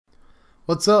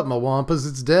What's up, my Wampas?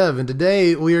 It's Dev, and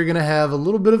today we are going to have a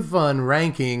little bit of fun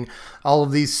ranking all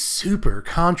of these super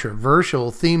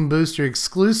controversial Theme Booster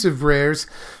exclusive rares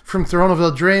from Throne of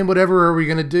Eldraine. Whatever are we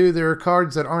going to do? There are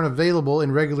cards that aren't available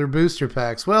in regular booster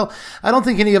packs. Well, I don't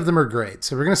think any of them are great,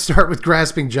 so we're going to start with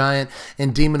Grasping Giant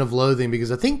and Demon of Loathing,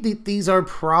 because I think these are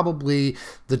probably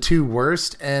the two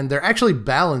worst, and they're actually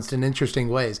balanced in interesting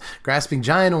ways. Grasping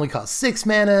Giant only costs 6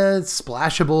 mana, it's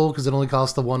splashable because it only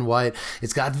costs the 1 white.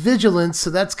 It's got Vigilance, so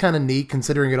that's kind of neat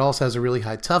considering it also has a really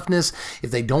high toughness.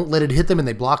 If they don't let it hit them and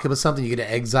they block it with something, you get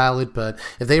to exile it, but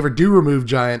if they ever do remove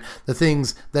Giant, the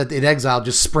things that it exiled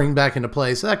just spring back into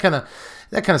play, so that kind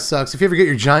of sucks. If you ever get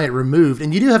your Giant removed,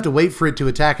 and you do have to wait for it to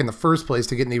attack in the first place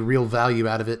to get any real value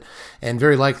out of it, and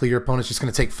very likely your opponent's just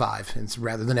going to take 5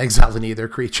 rather than exile any of their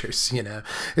creatures, you know.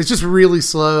 It's just really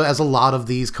slow, as a lot of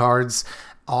these cards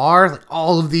are. Like,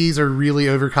 all of these are really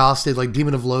overcosted, like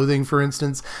Demon of Loathing, for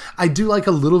instance. I do like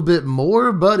a little bit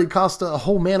more, but it costs a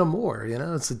whole mana more, you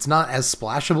know. It's not as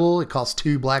splashable. It costs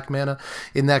 2 black mana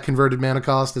in that converted mana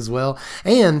cost as well.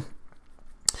 And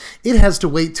it has to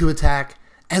wait to attack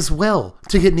as well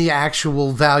to get any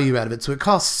actual value out of it. So it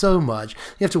costs so much.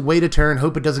 You have to wait a turn,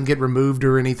 hope it doesn't get removed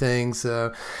or anything.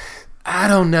 So I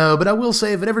don't know, but I will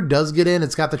say if it ever does get in,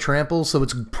 it's got the trample, so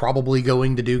it's probably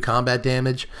going to do combat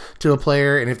damage to a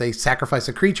player, and if they sacrifice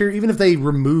a creature, even if they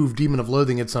remove Demon of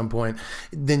Loathing at some point,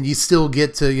 then you still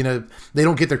get to, you know, they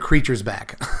don't get their creatures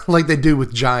back like they do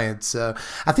with Giants. So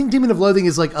I think Demon of Loathing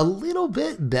is like a little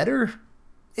bit better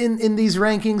in these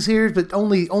rankings here, but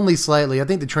only slightly. I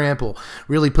think the trample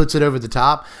really puts it over the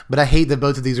top, but I hate that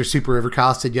both of these are super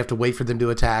overcosted. You have to wait for them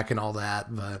to attack and all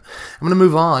that, but I'm going to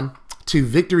move on to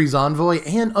Victory's Envoy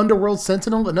and Underworld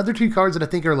Sentinel, another two cards that I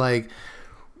think are like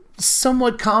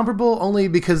somewhat comparable, only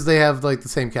because they have like the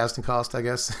same casting cost, I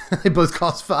guess. They both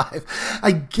cost 5.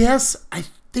 I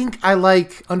think I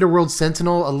like Underworld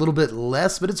Sentinel a little bit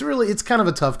less, but it's kind of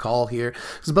a tough call here,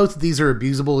 because both of these are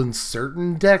abusable in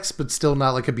certain decks, but still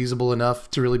not like abusable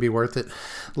enough to really be worth it.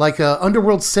 Like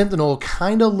Underworld Sentinel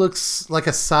kind of looks like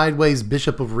a sideways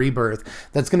Bishop of Rebirth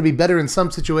that's going to be better in some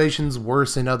situations,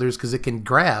 worse in others, because it can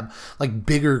grab like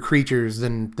bigger creatures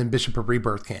than Bishop of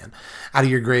Rebirth can out of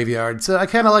your graveyard. So I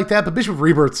kind of like that, but Bishop of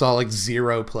Rebirth saw like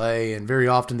 0 play, and very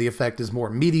often the effect is more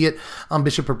immediate on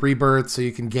Bishop of Rebirth, so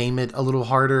you can game it a little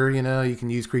harder. You know, you can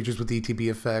use creatures with ETB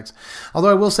effects. Although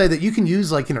I will say that you can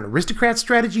use, like, in an aristocrat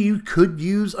strategy, you could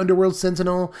use Underworld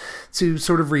Sentinel to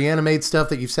sort of reanimate stuff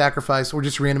that you've sacrificed, or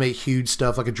just reanimate huge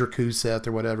stuff like a Drakuseth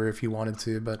or whatever if you wanted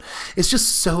to. But it's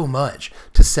just so much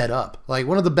to set up. Like,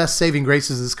 one of the best saving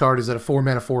graces of this card is that a 4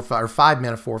 mana 4/5 or 5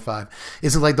 mana 4/5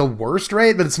 isn't like the worst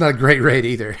rate, but it's not a great rate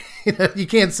either. You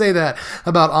can't say that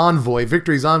about Envoy.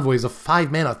 Victory's Envoy is a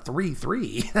 5 mana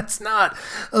 3/3. That's not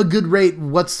a good rate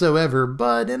whatsoever.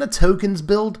 But in a tokens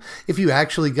build, if you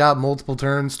actually got multiple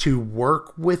turns to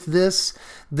work with this,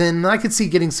 then I could see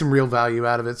getting some real value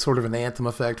out of it, sort of an anthem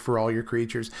effect for all your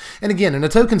creatures. And again, in a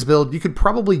tokens build, you could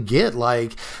probably get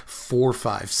like 4,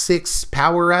 5, 6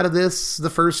 power out of this the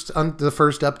first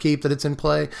upkeep that it's in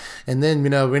play, and then, you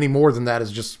know, any more than that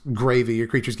is just gravy. Your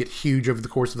creatures get huge over the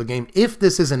course of the game if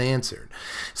this isn't answered.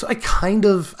 So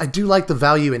I do like the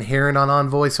value inherent on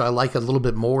Envoy, so I like it a little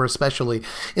bit more, especially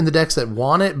in the decks that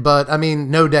want it. But I mean,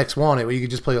 no decks want it. Well, you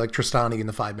could just play like Tristani in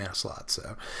the 5 mana slot.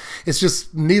 So it's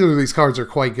just neither of these cards are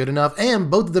quite good enough, and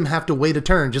both of them have to wait a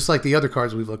turn, just like the other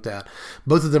cards we've looked at.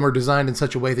 Both of them are designed in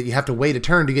such a way that you have to wait a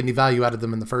turn to get any value out of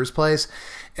them in the first place,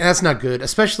 and that's not good.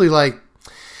 Especially, like,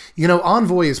 you know,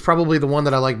 Envoy is probably the one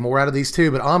that I like more out of these two,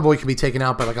 but Envoy can be taken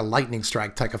out by like a Lightning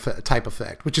Strike type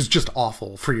effect, which is just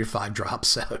awful for your 5 drops.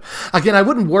 So again, I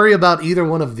wouldn't worry about either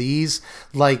one of these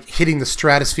like hitting the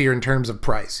stratosphere in terms of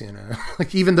price, you know.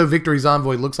 Like, even though Victory's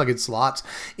Envoy looks like it slots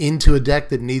into a deck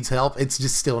that needs help, it's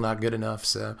just still not good enough.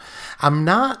 So I'm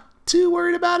not too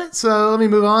worried about it. So let me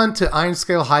move on to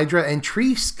Iron-Scale Hydra and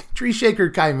Tree Shaker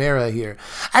Chimera here.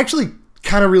 Actually,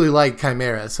 kind of really like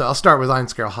Chimera, so I'll start with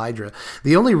Iron-Scale Hydra.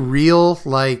 The only real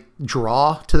like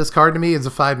draw to this card to me is a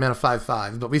 5 mana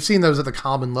 5/5, but we've seen those at the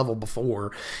common level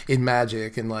before in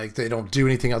Magic, and like they don't do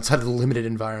anything outside of the limited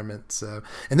environment. So,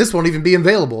 and this won't even be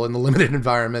available in the limited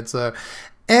environment. So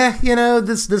you know,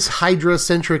 this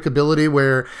Hydra-centric ability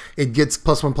where it gets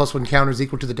 +1/+1 counters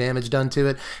equal to the damage done to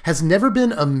it has never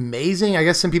been amazing. I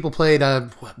guess some people played,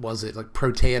 what was it, like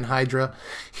Protean Hydra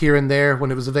here and there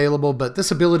when it was available, but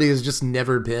this ability has just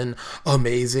never been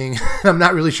amazing. I'm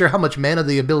not really sure how much mana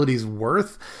the ability is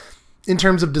worth, in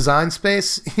terms of design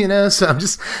space, you know? So I'm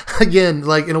just, again,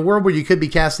 like in a world where you could be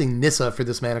casting Nissa for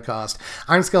this mana cost,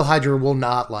 Ironscale Hydra will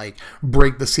not like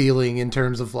break the ceiling in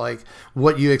terms of like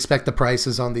what you expect the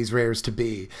prices on these rares to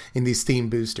be in these theme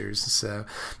boosters. So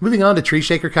moving on to Tree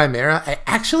Shaker Chimera, I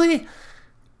actually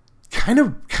kind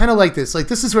of like this. Like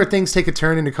this is where things take a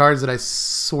turn into cards that I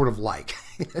sort of like.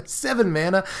 7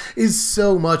 mana is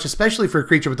so much, especially for a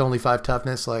creature with only 5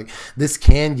 toughness. Like this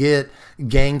can get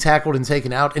gang tackled and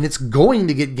taken out, and it's going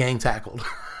to get gang tackled,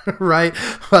 right?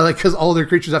 Well, like because all their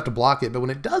creatures have to block it. But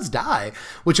when it does die,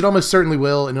 which it almost certainly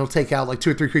will, and it'll take out like 2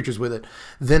 or 3 creatures with it,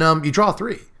 then you draw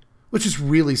 3, which is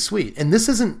really sweet. And this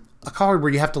isn't a card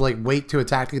where you have to like wait to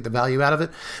attack to get the value out of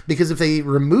it, because if they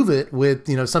remove it with,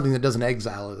 you know, something that doesn't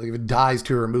exile it, like if it dies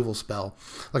to a removal spell,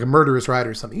 like a Murderous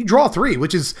Rider or something, you draw 3,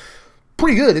 which is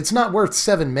pretty good. It's not worth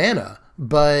 7 mana,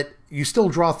 but you still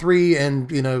draw 3 and,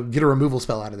 you know, get a removal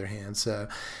spell out of their hand. So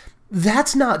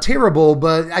that's not terrible,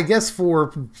 but I guess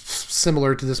for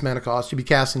similar to this mana cost, you'd be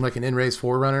casting like an Enraze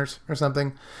Forerunners or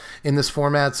something in this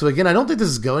format. So again, I don't think this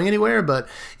is going anywhere, but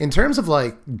in terms of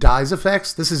like dies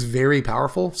effects, this is very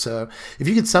powerful. So if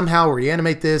you could somehow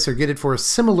reanimate this or get it for a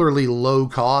similarly low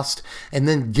cost and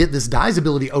then get this dies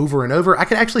ability over and over, I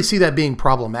could actually see that being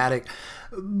problematic.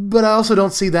 But I also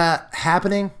don't see that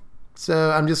happening.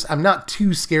 So I'm not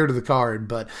too scared of the card,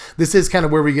 but this is kind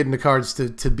of where we get into cards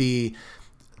to be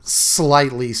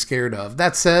slightly scared of.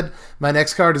 That said, my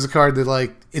next card is a card that,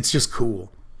 like, it's just cool.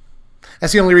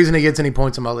 That's the only reason it gets any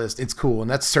points on my list. It's cool, and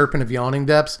that's Serpent of Yawning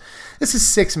Depths. This is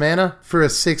 6 mana for a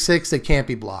 6/6 that can't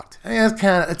be blocked. I mean,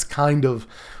 that's kind of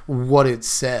what it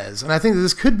says. And I think that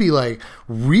this could be like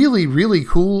really, really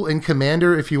cool in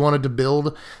Commander if you wanted to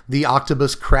build the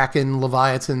Octopus, Kraken,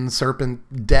 Leviathan,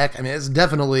 Serpent deck. I mean, it's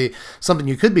definitely something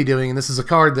you could be doing, and this is a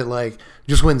card that like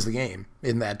just wins the game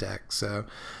in that deck. So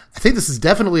I think this is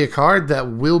definitely a card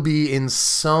that will be in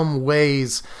some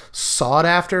ways sought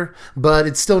after, but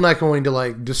it's still not going to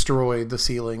like destroy the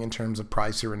ceiling in terms of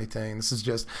price or anything. This is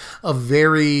just a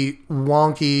very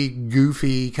wonky,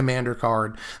 goofy Commander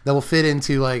card that will fit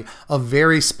into like a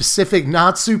very specific,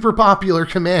 not super popular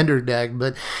Commander deck.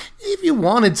 But if you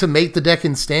wanted to make the deck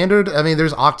in Standard, I mean,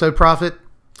 there's Octoprophet.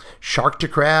 Shark to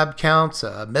Crab counts.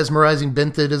 Mesmerizing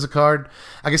Benthed is a card.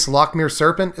 I guess Lockmere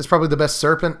Serpent is probably the best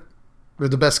Serpent, or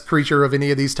the best creature of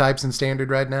any of these types in Standard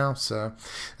right now. So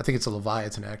I think it's a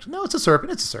Leviathan, actually. No, it's a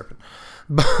Serpent. It's a Serpent.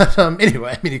 But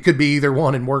anyway, I mean, it could be either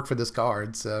one and work for this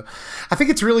card. So I think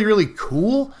it's really, really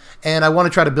cool. And I want to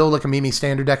try to build like a Mimi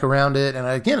Standard deck around it. And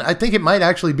again, I think it might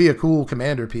actually be a cool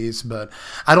Commander piece, but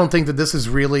I don't think that this is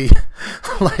really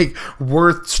like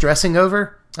worth stressing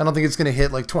over. I don't think it's going to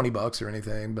hit like $20 or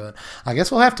anything, but I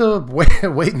guess we'll have to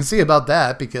wait and see about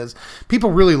that, because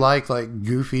people really like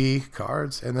goofy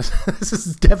cards, and this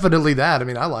is definitely that. I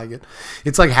mean, I like it.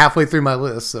 It's like halfway through my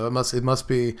list, so it must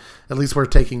be at least worth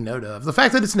taking note of. The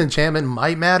fact that it's an enchantment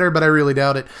might matter, but I really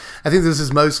doubt it. I think this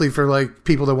is mostly for like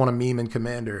people that want to meme in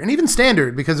Commander, and even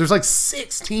Standard, because there's like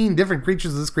 16 different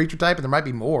creatures of this creature type, and there might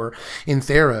be more in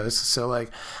Theros. So like,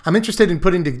 I'm interested in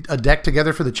putting a deck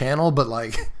together for the channel, but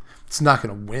like, it's not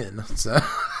going to win. So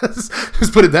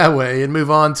just put it that way and move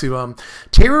on to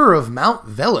Terror of Mount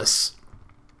Velis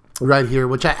right here,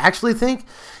 which I actually think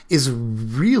is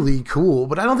really cool,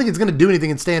 but I don't think it's going to do anything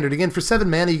in Standard. Again, for 7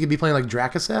 mana, you could be playing like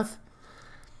Drakaseth.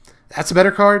 That's a better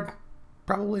card,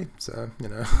 probably. So, you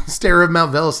know, Terror of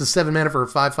Mount Velis is 7 mana for a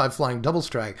 5/5 flying double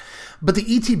strike. But the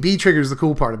ETB trigger is the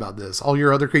cool part about this. All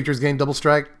your other creatures gain double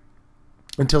strike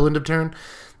until end of turn.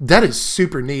 That is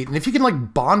super neat. And if you can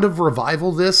like Bond of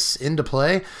Revival this into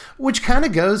play, which kind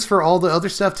of goes for all the other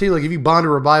stuff too. Like if you Bond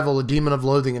of Revival a Demon of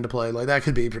Loathing into play, like that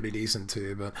could be pretty decent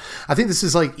too. But I think this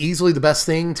is like easily the best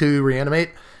thing to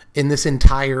reanimate in this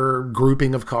entire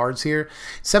grouping of cards here.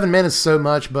 7 mana is so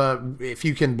much, but if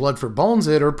you can Blood for Bones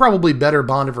it, or probably better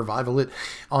Bond of Revival it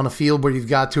on a field where you've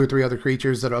got 2 or 3 other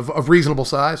creatures that are of reasonable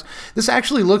size, this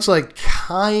actually looks like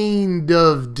kind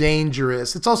of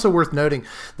dangerous. It's also worth noting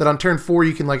that on turn 4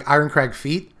 you can like Ironcrag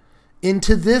Feet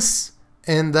into this,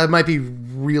 and that might be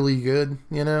really good,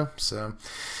 you know? So,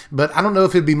 but I don't know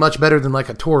if it'd be much better than like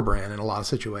a Torbrand in a lot of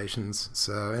situations.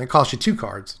 So, and it costs you 2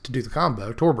 cards to do the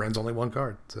combo. Torbrand's only 1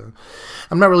 card. So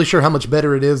I'm not really sure how much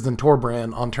better it is than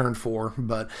Torbrand on turn 4.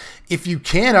 But if you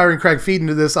can Ironcrag Feed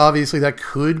into this, obviously that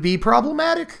could be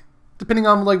problematic, depending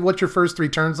on like what your first 3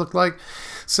 turns look like.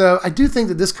 So I do think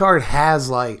that this card has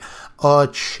like a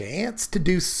chance to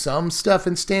do some stuff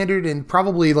in Standard, and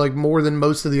probably like more than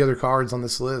most of the other cards on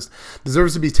this list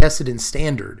deserves to be tested in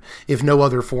Standard, if no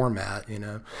other format, you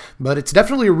know. But it's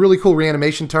definitely a really cool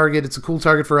reanimation target. It's a cool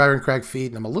target for Ironcrag Feet,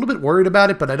 and I'm a little bit worried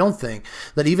about it, but I don't think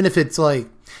that even if it's like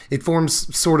It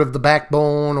forms sort of the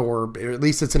backbone, or at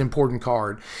least it's an important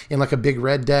card in like a big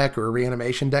red deck or a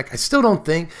reanimation deck. I still don't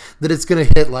think that it's going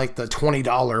to hit like the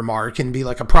 $20 mark and be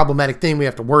like a problematic thing we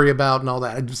have to worry about and all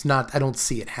that. I don't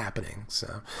see it happening.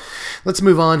 So let's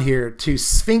move on here to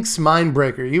Sphinx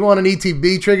Mindbreaker. You want an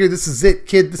ETB trigger? This is it,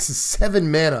 kid. This is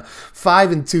 7 mana,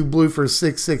 5 and 2 blue for a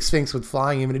 6/6 Sphinx with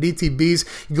flying. Even at ETBs,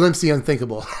 you glimpse the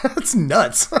unthinkable. That's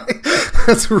nuts.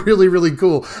 That's really, really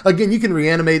cool. Again, you can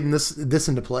reanimate this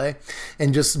into play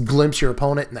and just glimpse your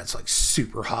opponent, and that's like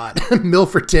super hot. Mill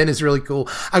for 10 is really cool.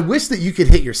 I wish that you could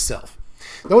hit yourself.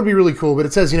 That would be really cool, but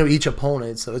it says, each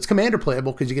opponent, so it's commander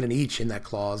playable because you get an each in that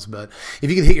clause. But if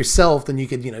you could hit yourself, then you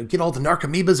could, get all the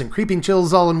Narcomoebas and Creeping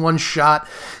Chills all in one shot,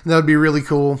 and that would be really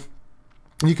cool.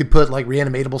 You could put like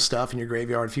reanimatable stuff in your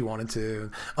graveyard if you wanted to.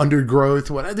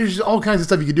 Undergrowth, what? There's all kinds of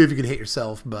stuff you could do if you could hit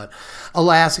yourself. But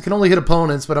alas, it can only hit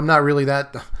opponents. But I'm not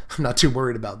too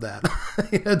worried about that.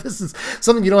 This is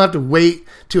something you don't have to wait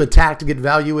to attack to get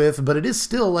value with. But it is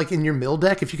still like in your mill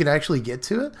deck if you can actually get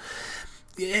to it.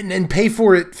 And pay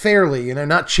for it fairly,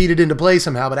 not cheat it into play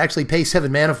somehow, but actually pay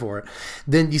 7 mana for it,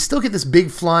 then you still get this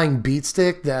big flying beat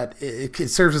stick that it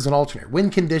serves as an alternate win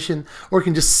condition, or it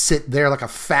can just sit there like a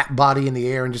fat body in the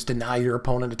air and just deny your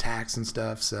opponent attacks and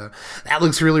stuff. So that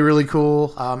looks really, really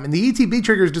cool. And the ETB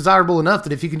trigger is desirable enough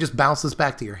that if you can just bounce this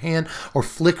back to your hand or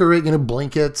flicker it,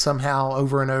 blink it somehow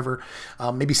over and over,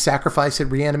 maybe sacrifice it,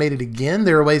 reanimate it again.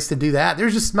 There are ways to do that.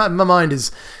 There's just, my mind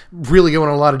is really going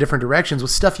in a lot of different directions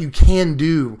with stuff you can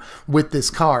do with this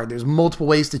card. There's multiple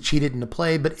ways to cheat it into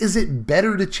play, but is it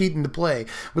better to cheat into play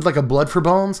with like a Blood for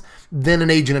Bones than an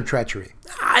Agent of Treachery?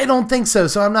 I don't think so.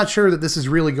 So I'm not sure that this is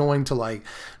really going to like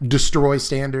destroy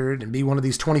Standard and be one of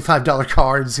these $25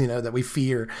 cards, that we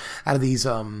fear out of these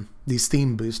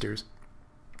theme boosters.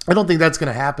 I don't think that's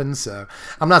going to happen, so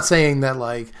I'm not saying that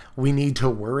like we need to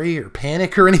worry or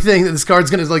panic or anything that this card's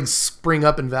going to like spring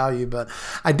up in value, but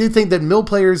I do think that mill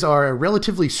players are a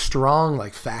relatively strong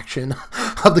like faction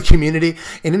of the community,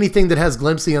 and anything that has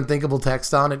Glimpse the Unthinkable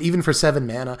text on it, even for 7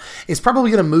 mana, is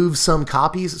probably going to move some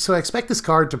copies. So I expect this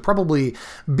card to probably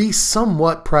be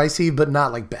somewhat pricey, but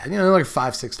not like bad, like a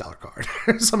 $5-6 card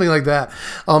or something like that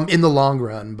in the long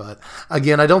run. But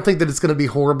again, I don't think that it's going to be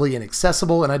horribly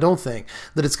inaccessible, and I don't think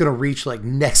that it's going to reach like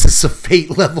Nexus of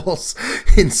Fate levels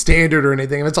in Standard or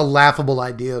anything. It's a laughable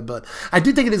idea, but I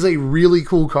do think it is a really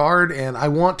cool card, and I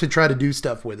want to try to do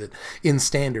stuff with it in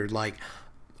Standard, like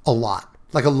a lot.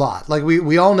 Like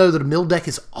we all know that a mill deck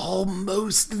is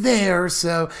almost there,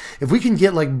 so if we can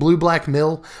get like blue-black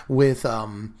mill with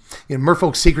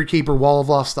Merfolk's Secret Keeper, Wall of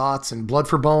Lost Thoughts, and Blood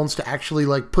for Bones to actually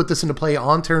like put this into play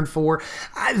on turn 4,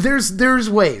 there's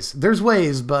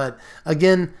ways, but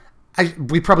again,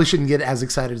 we probably shouldn't get as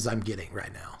excited as I'm getting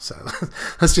right now. So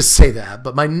let's just say that.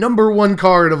 But my #1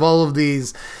 card of all of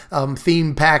these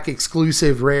theme pack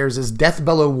exclusive rares is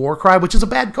Deathbellow Warcry, which is a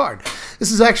bad card.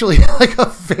 This is actually like a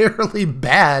fairly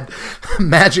bad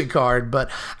Magic card, but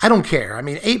I don't care. I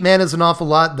mean, 8 mana is an awful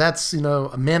lot. That's,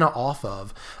 a mana off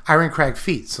of Ironcrag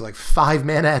Feet. So like 5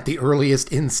 mana at the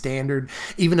earliest in Standard,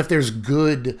 even if there's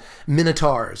good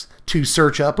Minotaurs to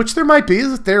search up, which there might be,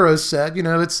 as a Theros set,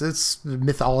 it's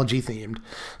mythology themed.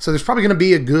 So there's probably going to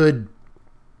be a good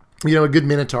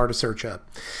Minotaur to search up.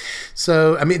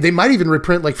 So, I mean, they might even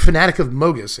reprint like Fanatic of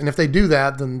Mogus, and if they do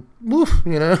that, then woof,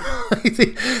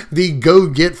 the go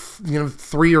get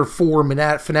 3 or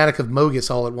 4 Fanatic of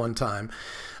Mogus all at one time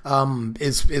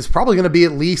is probably going to be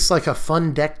at least like a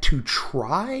fun deck to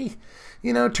try.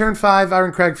 Turn 5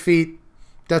 Ironcrag Feet,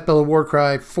 Deathbellow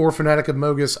Warcry, 4 Fanatic of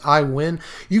Mogus, I win.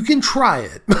 You can try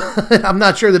it. I'm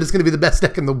not sure that it's going to be the best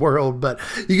deck in the world, but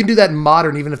you can do that in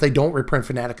Modern even if they don't reprint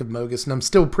Fanatic of Mogus, and I'm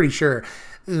still pretty sure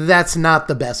that's not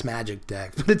the best Magic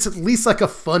deck. But it's at least like a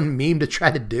fun meme to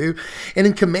try to do. And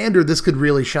in Commander, this could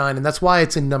really shine, and that's why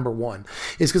it's in #1.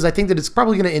 Is because I think that it's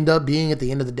probably going to end up being, at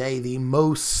the end of the day, the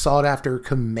most sought-after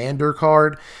Commander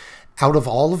card out of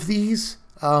all of these.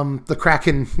 The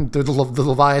Kraken, the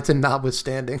Leviathan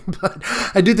notwithstanding, but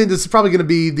I do think this is probably going to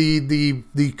be the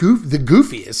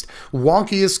goofiest,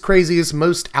 wonkiest, craziest,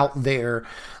 most out there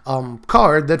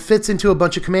card that fits into a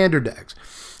bunch of Commander decks.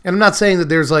 And I'm not saying that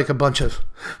there's like a bunch of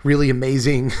really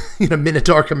amazing,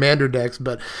 Minotaur Commander decks,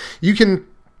 but you can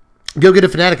go get a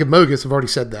Fanatic of Mogus. I've already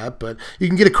said that, but you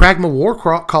can get a Kragma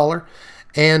Warcaller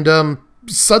and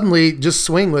suddenly just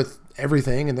swing with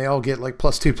everything, and they all get like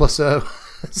 +2/+0.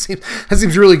 That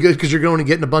seems really good because you're going and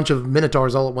getting a bunch of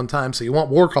Minotaurs all at one time, so you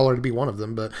want Warcaller to be one of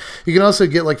them, but you can also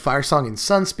get like Firesong and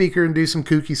Sunspeaker and do some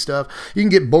kooky stuff. You can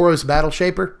get Boros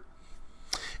Battleshaper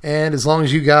And as long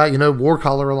as you got, War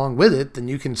Caller along with it, then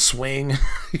you can swing,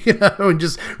 and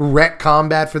just wreck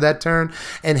combat for that turn.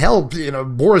 And hell,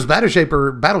 Boros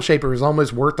Battle Shaper is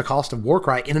almost worth the cost of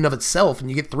Warcry in and of itself, and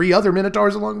you get 3 other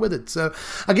Minotaurs along with it. So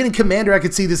again, in Commander, I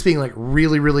could see this being like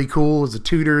really, really cool as a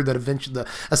tutor that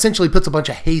essentially puts a bunch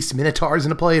of haste Minotaurs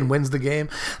into play and wins the game.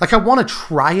 Like, I want to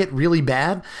try it really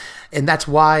bad. And that's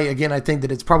why, again, I think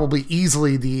that it's probably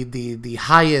easily the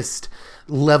highest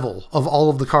level of all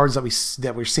of the cards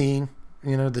that we're seeing.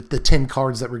 The 10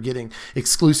 cards that we're getting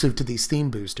exclusive to these theme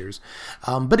boosters.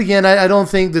 But again, I don't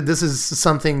think that this is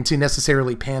something to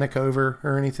necessarily panic over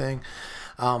or anything.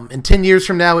 In 10 years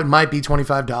from now, it might be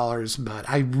 $25, but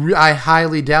I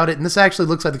highly doubt it. And this actually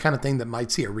looks like the kind of thing that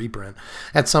might see a reprint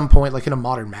at some point, like in a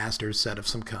Modern Masters set of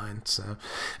some kind. So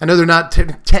I know they're not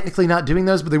technically not doing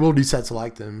those, but they will do sets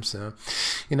like them. So,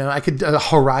 I could, a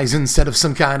Horizon set of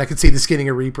some kind, I could see this getting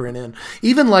a reprint in.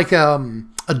 Even like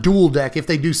a dual deck, if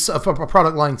they do a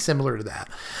product line similar to that.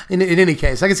 In any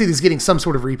case, I can see this getting some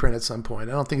sort of reprint at some point.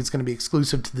 I don't think it's going to be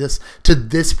exclusive to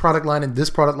this product line and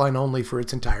this product line only for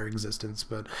its entire existence.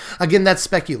 But again, that's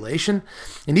speculation.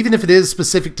 And even if it is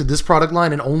specific to this product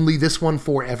line and only this one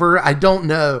forever, I don't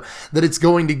know that it's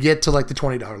going to get to like the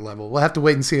 $20 level. We'll have to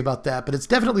wait and see about that. But it's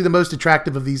definitely the most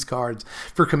attractive of these cards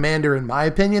for Commander, in my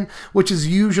opinion, which is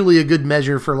usually a good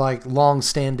measure for like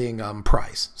long-standing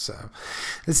price. So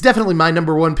it's definitely my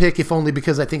number one pick, if only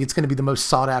because I think it's going to be the most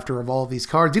sought after of all of these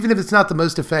cards, even if it's not the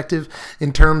most effective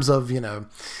in terms of,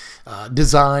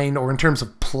 design or in terms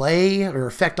of play or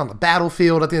effect on the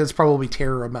battlefield. I think that's probably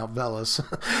Terror of Mount Velas.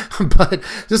 But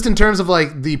just in terms of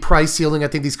like the price ceiling I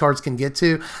think these cards can get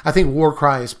to, I think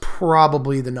Warcry is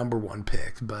probably the number one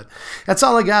pick. But that's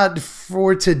all I got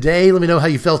for today. Let me know how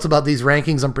you felt about these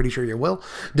rankings. I'm pretty sure you will.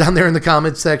 Down there in the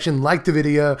comments section, like the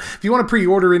video. If you want to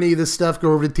pre-order any of this stuff,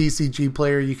 go over to TCG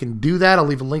Player. You can do that. I'll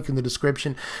leave a link in the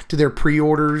description to their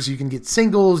pre-orders. You can get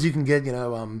singles. You can get,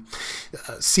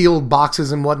 sealed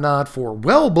boxes and whatnot for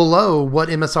well below what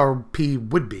MSRP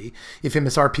would be if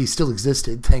MSRP still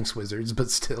existed. Thanks, Wizards,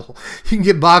 but still, you can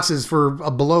get boxes for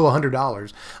below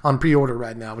 $100 on pre-order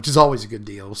right now, which is always a good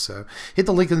deal. So hit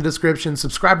the link in the description.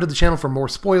 Subscribe to the channel for more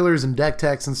spoilers and deck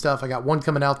techs and stuff. I got one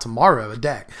coming out tomorrow, a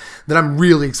deck that I'm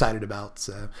really excited about.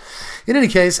 So in any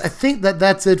case, I think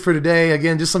that's it for today.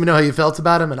 Again, just let me know how you felt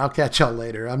about them, and I'll catch y'all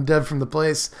later. I'm Dev from The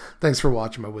Place. Thanks for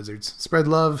watching, my Wizards. Spread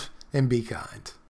love and be kind.